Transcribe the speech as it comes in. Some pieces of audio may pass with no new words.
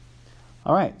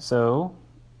All right, so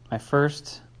my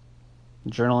first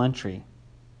journal entry.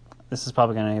 This is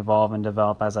probably going to evolve and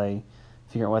develop as I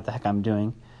figure out what the heck I'm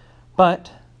doing.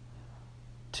 But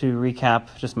to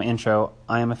recap just my intro,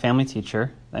 I am a family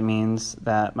teacher. That means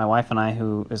that my wife and I,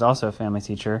 who is also a family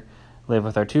teacher, live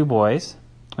with our 2 boys.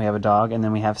 We have a dog, and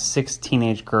then we have 6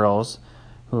 teenage girls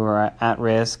who are at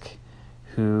risk,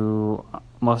 who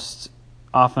most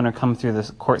often are coming through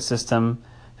the court system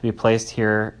to be placed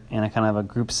here in a kind of a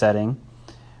group setting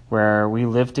where we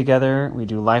live together, we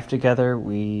do life together,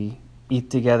 we eat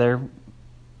together,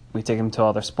 we take them to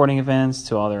all their sporting events,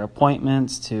 to all their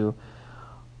appointments, to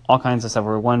all kinds of stuff.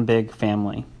 We're one big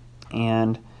family,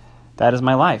 and that is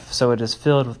my life. So it is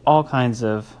filled with all kinds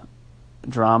of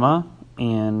drama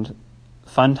and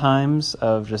fun times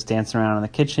of just dancing around in the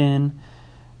kitchen,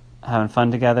 having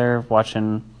fun together,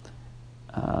 watching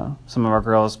some of our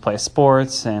girls play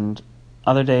sports, and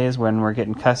other days when we're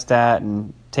getting cussed at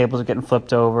and tables are getting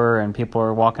flipped over and people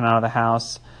are walking out of the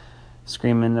house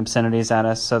screaming obscenities at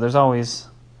us. So there's always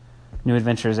new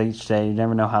adventures each day. You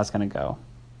never know how it's going to go.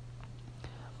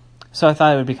 So I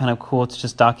thought it would be kind of cool to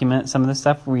just document some of this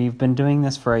stuff. We've been doing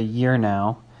this for a year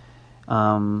now.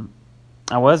 I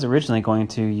was originally going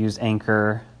to use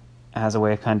Anchor as a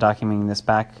way of kind of documenting this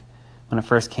back when it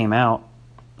first came out,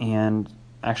 and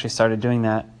actually started doing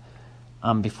that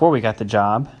before we got the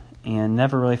job and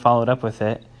never really followed up with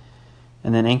it.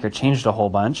 And then Anchor changed a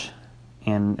whole bunch,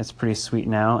 and it's pretty sweet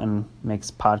now and makes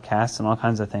podcasts and all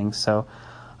kinds of things. So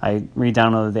I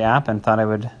re-downloaded the app and thought I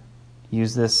would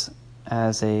use this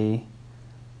as a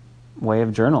way of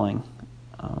journaling.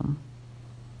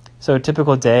 So a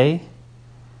typical day.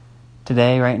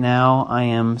 Today, right now, I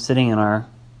am sitting in our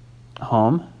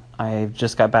home. I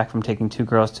just got back from taking 2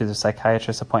 girls to the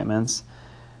psychiatrist appointments.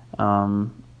 My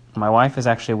wife is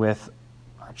actually with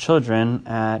our children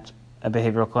at a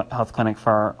behavioral health clinic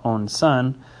for our own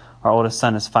son. Our oldest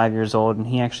son is 5 years old, and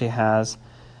he actually has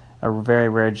a very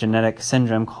rare genetic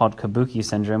syndrome called Kabuki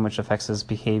syndrome, which affects his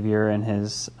behavior and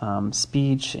his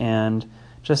speech, and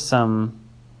just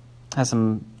has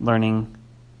some learning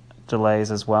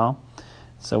delays as well.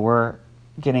 So we're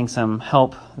getting some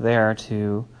help there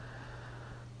to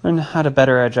learn how to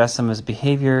better address some of his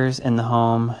behaviors in the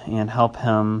home and help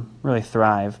him really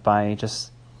thrive by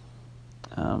just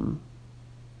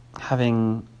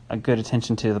having a good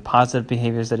attention to the positive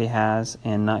behaviors that he has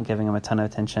and not giving him a ton of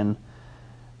attention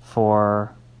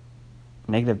for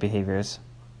negative behaviors.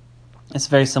 It's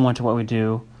very similar to what we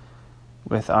do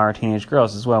with our teenage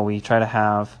girls as well. We try to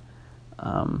have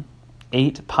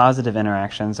 8 positive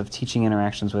interactions of teaching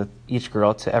interactions with each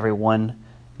girl to every 1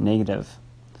 negative.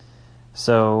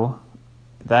 So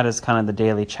that is kind of the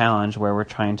daily challenge, where we're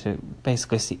trying to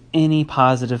basically see any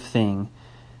positive thing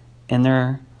in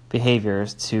their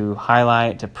behaviors to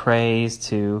highlight, to praise,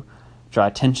 to draw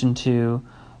attention to,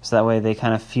 so that way they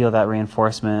kind of feel that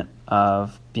reinforcement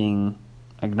of being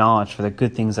acknowledged for the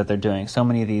good things that they're doing. So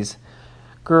many of these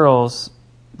girls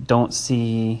don't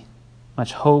see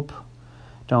much hope,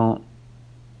 don't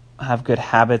have good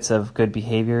habits of good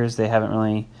behaviors. They haven't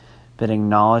really been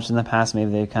acknowledged in the past.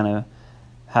 Maybe they kind of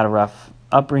had a rough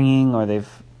upbringing, or they've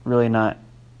really not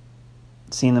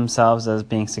seen themselves as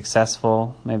being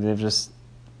successful. Maybe they've just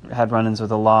had run-ins with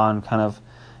the law and kind of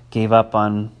gave up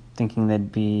on thinking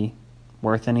they'd be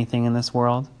worth anything in this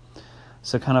world.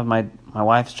 So kind of my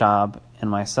wife's job and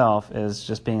myself is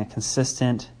just being a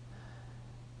consistent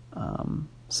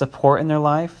support in their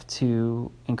life,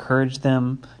 to encourage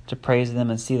them, to praise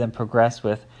them, and see them progress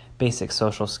with basic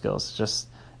social skills, just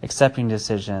accepting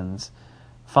decisions,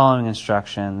 following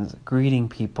instructions, greeting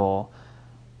people,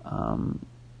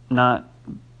 not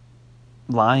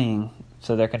lying,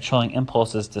 so their controlling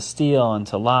impulses to steal and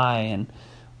to lie, and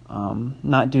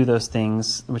not do those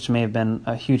things which may have been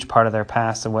a huge part of their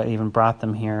past and what even brought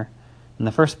them here in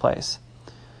the first place.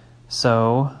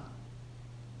 So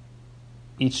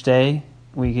each day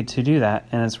we get to do that,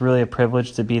 and it's really a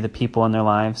privilege to be the people in their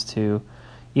lives, to,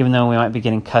 even though we might be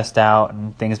getting cussed out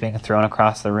and things being thrown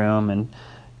across the room and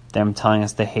them telling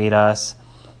us they hate us,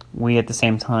 we at the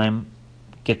same time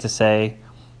get to say,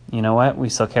 you know what, we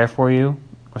still care for you,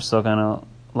 we're still going to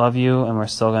love you, and we're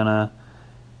still going to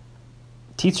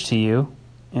teach to you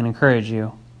and encourage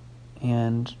you.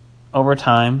 And over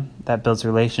time, that builds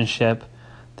relationship.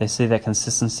 They see that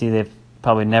consistency they've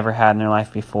probably never had in their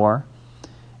life before,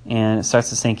 and it starts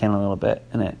to sink in a little bit,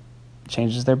 and it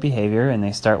changes their behavior, and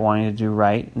they start wanting to do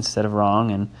right instead of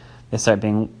wrong, and they start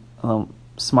being a little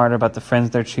smarter about the friends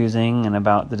they're choosing and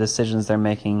about the decisions they're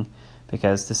making,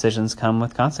 because decisions come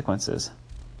with consequences.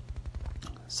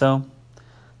 So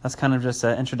that's kind of just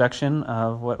an introduction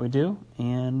of what we do,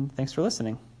 and thanks for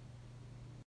listening.